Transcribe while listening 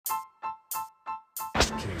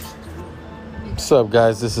What's up,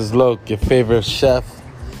 guys? This is Loke, your favorite chef,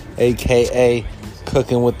 a.k.a.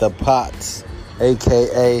 cooking with the pots,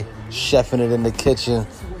 a.k.a. chefing it in the kitchen,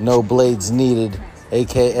 no blades needed,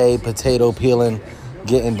 a.k.a. potato peeling,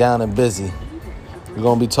 getting down and busy. We're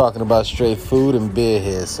going to be talking about straight food and beer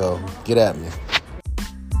here, so get at me.